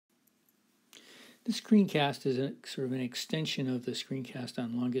This screencast is a sort of an extension of the screencast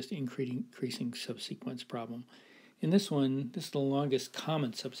on longest increasing subsequence problem. In this one, this is the longest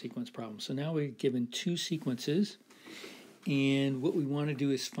common subsequence problem. So now we're given two sequences, and what we want to do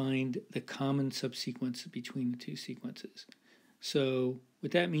is find the common subsequence between the two sequences. So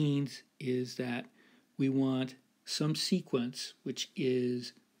what that means is that we want some sequence, which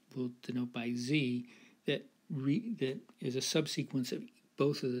is, we'll denote by Z, that is a subsequence of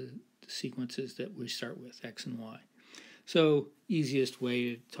both of the sequences that we start with, X and Y. So easiest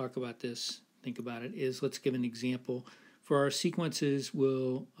way to talk about this, think about it, is let's give an example. For our sequences,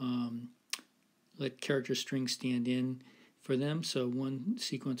 we'll let character strings stand in for them. So one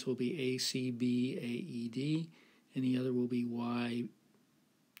sequence will be A, C, B, A, E, D, and the other will be Y.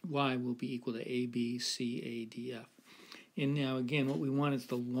 Y will be equal to A, B, C, A, D, F. And now again, what we want is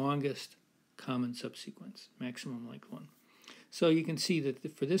the longest common subsequence, maximum length one. So you can see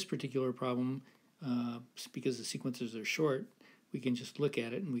that for this particular problem, because the sequences are short, we can just look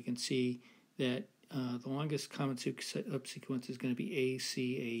at it and we can see that the longest common subsequence is going to be A,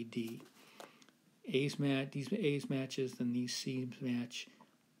 C, A, D. A's match, these A's matches, then these C's match,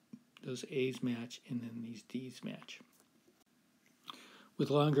 those A's match, and then these D's match. With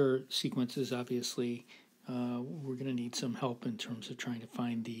longer sequences, obviously, we're going to need some help in terms of trying to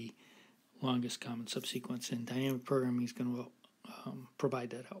find the longest common subsequence, and dynamic programming is going to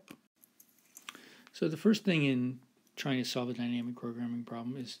provide that help. So the first thing in trying to solve a dynamic programming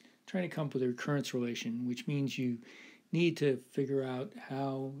problem is trying to come up with a recurrence relation, which means you need to figure out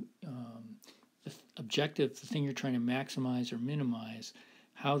how the objective, the thing you're trying to maximize or minimize,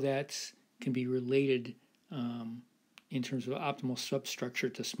 how that can be related in terms of optimal substructure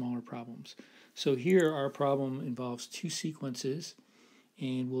to smaller problems. So here our problem involves two sequences,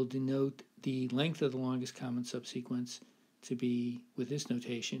 and we'll denote the length of the longest common subsequence to be, with this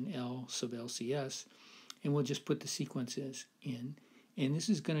notation, L sub LCS, and we'll just put the sequences in. And this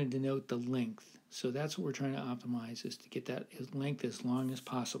is going to denote the length. So that's what we're trying to optimize, is to get that length as long as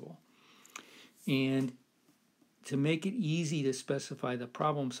possible. And to make it easy to specify the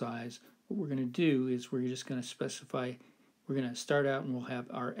problem size, what we're going to do is we're just going to specify, we're going to start out and we'll have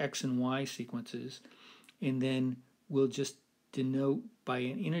our X and Y sequences, and then we'll just denote by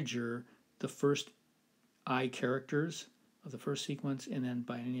an integer the first I characters of the first sequence, and then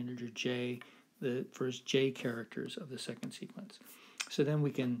by an integer j, the first j characters of the second sequence. So then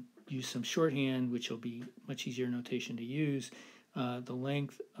we can use some shorthand, which will be much easier notation to use, the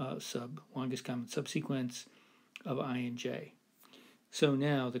length longest common subsequence of I and j. So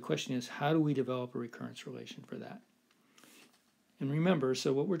now the question is, how do we develop a recurrence relation for that? And remember,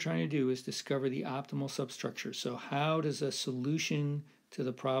 so what we're trying to do is discover the optimal substructure. So how does a solution to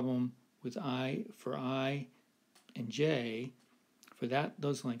the problem with I and j, for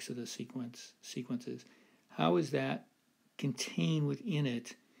those lengths of the sequences, how is that contain within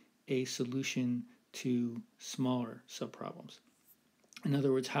it a solution to smaller subproblems? In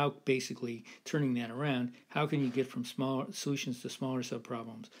other words, how, basically turning that around, how can you get from smaller solutions to smaller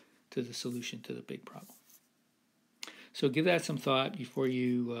subproblems to the solution to the big problem? So give that some thought before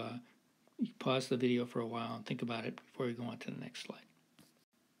you pause the video for a while and think about it before we go on to the next slide.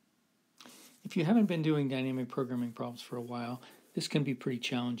 If you haven't been doing dynamic programming problems for a while, this can be pretty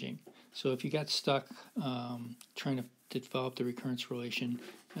challenging. So if you got stuck trying to develop the recurrence relation,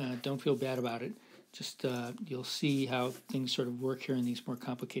 don't feel bad about it. Just you'll see how things sort of work here in these more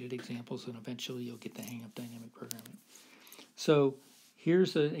complicated examples, and eventually you'll get the hang of dynamic programming. So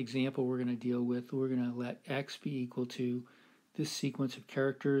here's an example we're going to deal with. We're going to let X be equal to this sequence of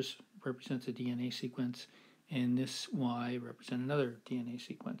characters, represents a DNA sequence, and this Y represents another DNA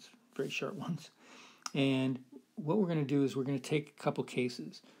sequence, very short ones. And what we're going to do is we're going to take a couple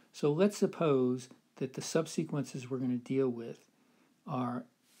cases. So let's suppose that the subsequences we're going to deal with are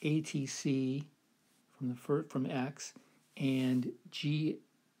ATC from X and GAC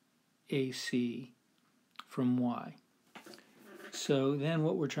from Y. So then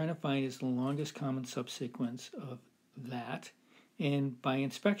what we're trying to find is the longest common subsequence of that, and by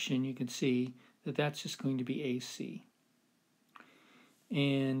inspection you can see that that's just going to be AC.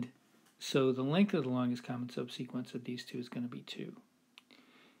 And so the length of the longest common subsequence of these two is going to be 2.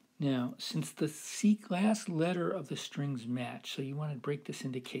 Now, since the last letter of the strings match, so you want to break this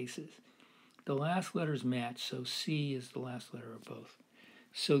into cases. The last letters match, so C is the last letter of both.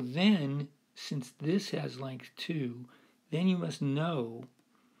 So then, since this has length 2, then you must know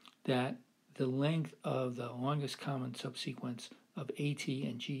that the length of the longest common subsequence of AT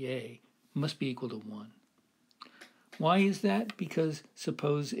and GA must be equal to 1. Why is that? Because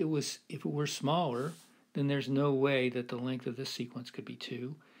suppose if it were smaller, then there's no way that the length of this sequence could be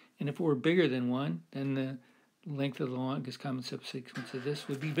 2, And if it were bigger than 1, then the length of the longest common subsequence of this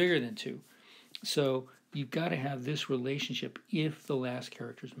would be bigger than 2. So you've got to have this relationship if the last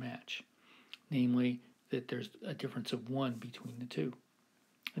characters match, namely that there's a difference of 1 between the two.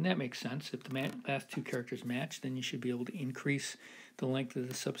 And that makes sense. If the last two characters match, then you should be able to increase the length of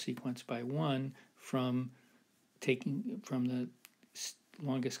the subsequence by 1 from the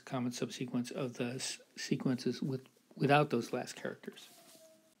longest common subsequence of the sequences without those last characters.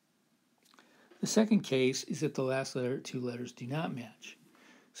 The second case is if the last two letters do not match.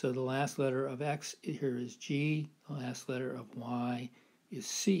 So the last letter of X here is G, the last letter of Y is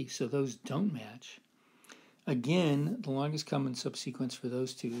C, so those don't match. Again, the longest common subsequence for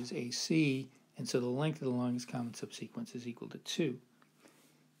those two is AC, and so the length of the longest common subsequence is equal to 2.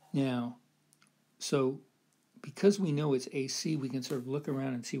 Now, so because we know it's AC, we can sort of look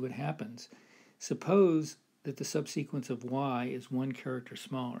around and see what happens. Suppose that the subsequence of Y is 1 character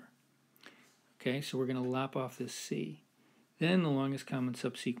smaller. Okay, so we're going to lop off this C. Then the longest common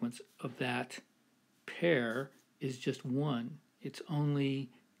subsequence of that pair is just 1. It's only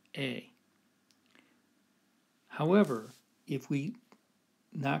A. However, if we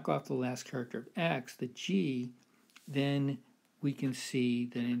knock off the last character of X, the G, then we can see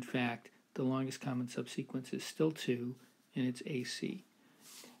that in fact the longest common subsequence is still 2 and it's AC.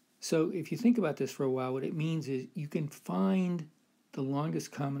 So if you think about this for a while, what it means is you can find the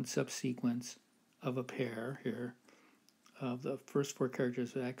longest common subsequence of a pair here of the first 4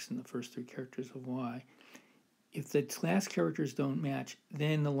 characters of X and the first 3 characters of Y. If the last characters don't match,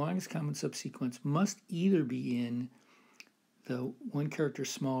 then the longest common subsequence must either be in the 1 character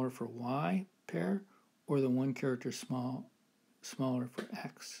smaller for Y pair or the 1 character smaller for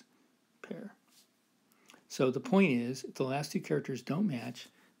X pair. So the point is, if the last 2 characters don't match,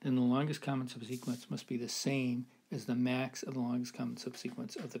 then the longest common subsequence must be the same as the max of the longest common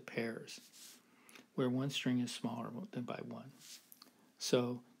subsequence of the pairs, where one string is smaller than by 1.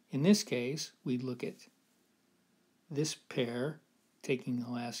 So in this case, we look at this pair taking the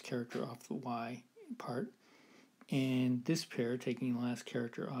last character off the Y part, and this pair taking the last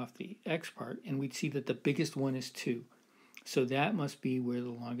character off the X part, and we'd see that the biggest one is 2. So that must be where the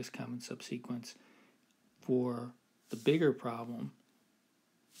longest common subsequence for the bigger problem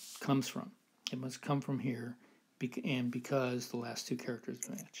comes from. It must come from here, and because the last 2 characters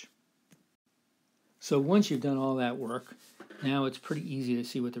match. So once you've done all that work, now it's pretty easy to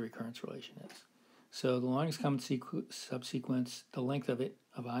see what the recurrence relation is. So the longest common subsequence, the length of it,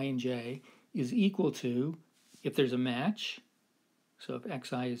 of I and J, is equal to, if there's a match, so if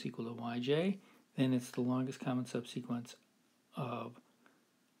xi is equal to yj, then it's the longest common subsequence of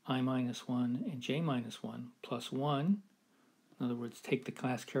I minus 1 and j minus 1 plus 1. In other words, take the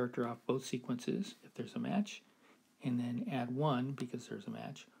class character off both sequences if there's a match, and then add 1 because there's a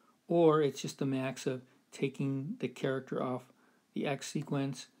match. Or it's just the max of taking the character off the X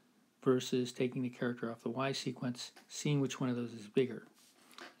sequence versus taking the character off the Y sequence, seeing which one of those is bigger.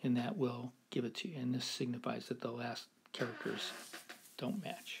 And that will give it to you. And this signifies that the last characters don't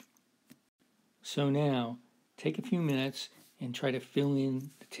match. So now, take a few minutes and try to fill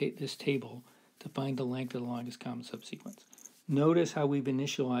in this table to find the length of the longest common subsequence. Notice how we've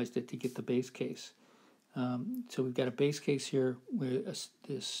initialized it to get the base case. So we've got a base case here where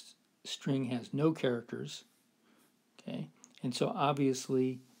this string has no characters, okay? And so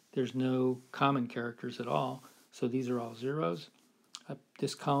obviously there's no common characters at all, so these are all zeros.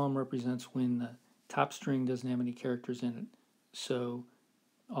 This column represents when the top string doesn't have any characters in it, so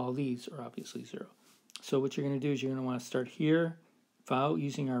all these are obviously 0. So what you're going to do is you're going to want to start here, file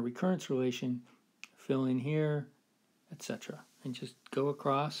using our recurrence relation, fill in here, etc. And just go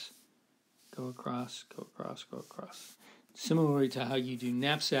across, go across, go across, go across. Similarly to how you do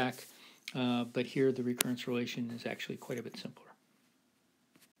knapsack, but here the recurrence relation is actually quite a bit simpler.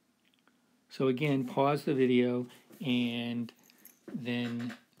 So again, pause the video and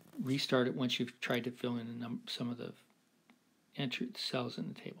then restart it once you've tried to fill in some of the cells in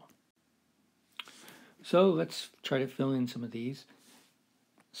the table. So let's try to fill in some of these.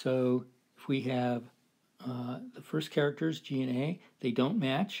 So if we have the first characters, G and A, they don't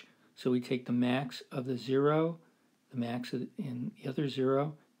match, so we take the max of the 0, the max of in the other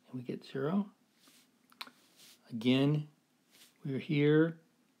 0, and we get 0. Again, we're here.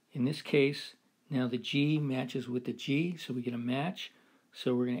 In this case, now the G matches with the G, so we get a match.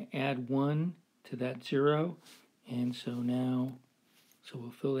 So we're going to add 1 to that 0, and so now, so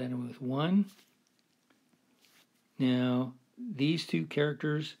we'll fill that in with 1. Now, these two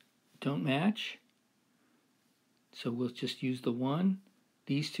characters don't match, so we'll just use the 1.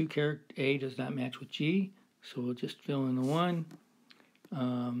 These two characters, A does not match with G, so we'll just fill in the 1.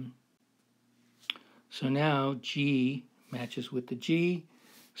 So now G matches with the G,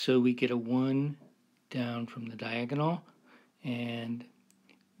 so we get a 1 down from the diagonal, and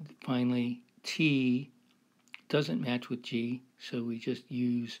finally T doesn't match with G, so we just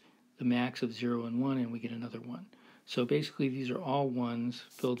use the max of 0 and 1 and we get another 1. So basically these are all 1s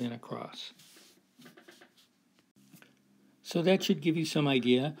filled in across. So that should give you some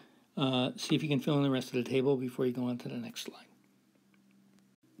idea. See if you can fill in the rest of the table before you go on to the next slide.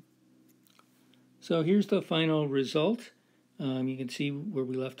 So here's the final result. You can see where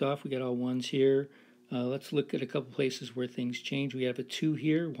we left off. We got all 1s here. Let's look at a couple places where things change. We have a 2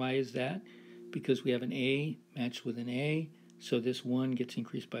 here. Why is that? Because we have an A matched with an A. So this 1 gets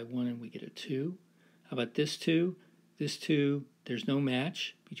increased by 1 and we get a 2. How about this 2? This 2, there's no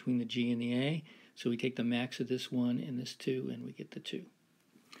match between the G and the A. So we take the max of this 1 and this 2 and we get the 2,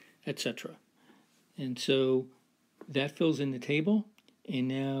 etc. And so that fills in the table. And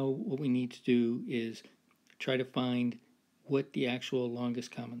now what we need to do is try to find what the actual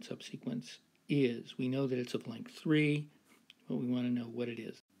longest common subsequence is. We know that it's of length 3, but we want to know what it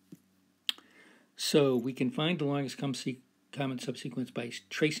is. So we can find the longest common subsequence by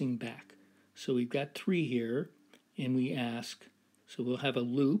tracing back. So we've got 3 here, and we ask, so we'll have a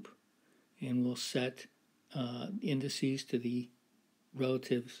loop, and we'll set indices to the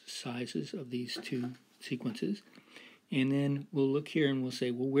relative sizes of these 2 sequences. And then we'll look here and we'll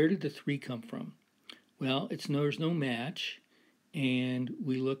say, well, where did the 3 come from? Well, there's no match, and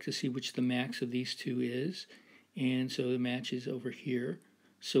we look to see which the max of these 2 is, and so the match is over here.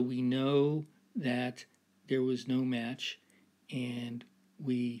 So we know that there was no match, and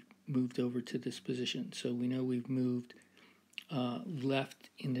we moved over to this position. So we know we've moved left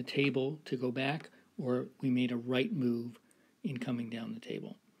in the table to go back, or we made a right move in coming down the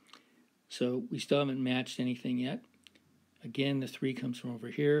table. So we still haven't matched anything yet. Again, the 3 comes from over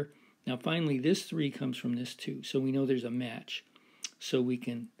here. Now finally, this 3 comes from this 2. So we know there's a match. So we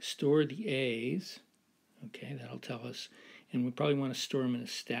can store the A's. Okay, that'll tell us. And we probably want to store them in a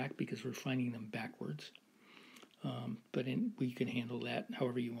stack because we're finding them backwards. But we can handle that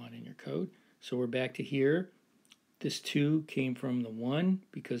however you want in your code. So we're back to here. This 2 came from the 1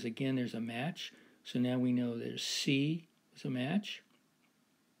 because, again, there's a match. So now we know there's C is a match.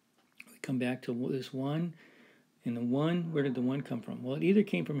 We come back to this 1. And the 1, where did the 1 come from? Well, it either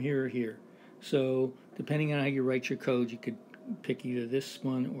came from here or here. So depending on how you write your code, you could pick either this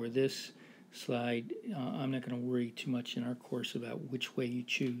one or this slide. I'm not going to worry too much in our course about which way you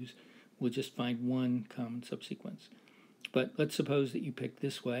choose. We'll just find one common subsequence. But let's suppose that you picked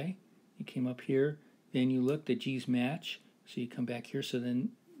this way. You came up here. Then you look, the G's match. So you come back here. So then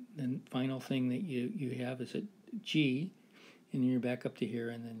the final thing that you have is a G. And you're back up to here.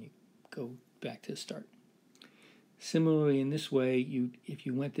 And then you go back to the start. Similarly, in this way, if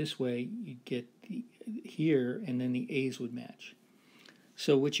you went this way, you'd get here, and then the A's would match.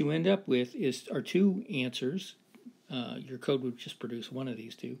 So what you end up with are 2 answers. Your code would just produce one of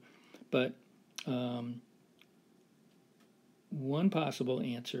these 2. But one possible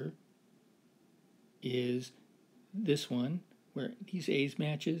answer is this one, where these A's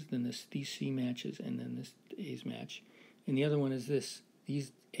matches, then these C matches, and then this A's match. And the other one is this.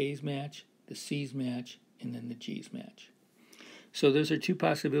 These A's match, the C's match, and then the G's match. So those are 2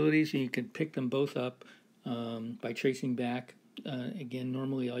 possibilities, and you can pick them both up by tracing back. Again,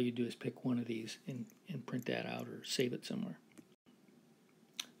 normally all you do is pick one of these and print that out or save it somewhere.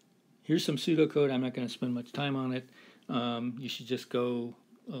 Here's some pseudocode. I'm not going to spend much time on it. You should just go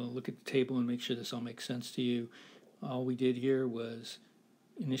look at the table and make sure this all makes sense to you. All we did here was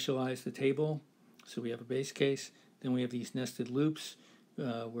initialize the table. So we have a base case. Then we have these nested loops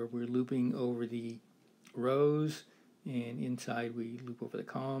where we're looping over the rows, and inside we loop over the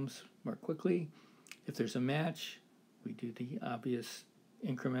columns more quickly. If there's a match, we do the obvious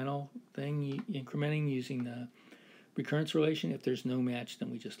incremental thing, incrementing using the recurrence relation. If there's no match,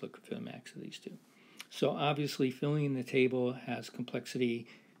 then we just look for the max of these 2. So obviously filling in the table has complexity.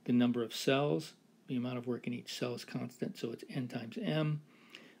 The number of cells, the amount of work in each cell is constant, so it's n times m.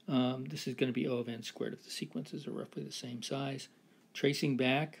 This is going to be O of n squared if the sequences are roughly the same size. Tracing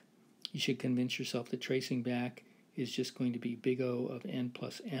back, you should convince yourself that tracing back is just going to be big O of n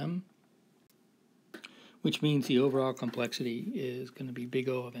plus m, which means the overall complexity is going to be big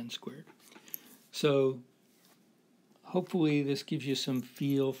O of n squared. So hopefully this gives you some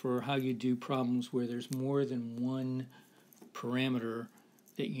feel for how you do problems where there's more than one parameter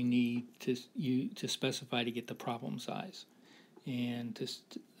that you need to specify to get the problem size, and the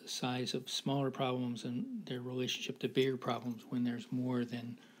size of smaller problems and their relationship to bigger problems when there's more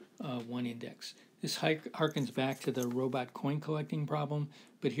than one index. This harkens back to the robot coin collecting problem,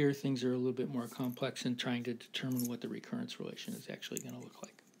 but here things are a little bit more complex in trying to determine what the recurrence relation is actually going to look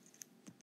like.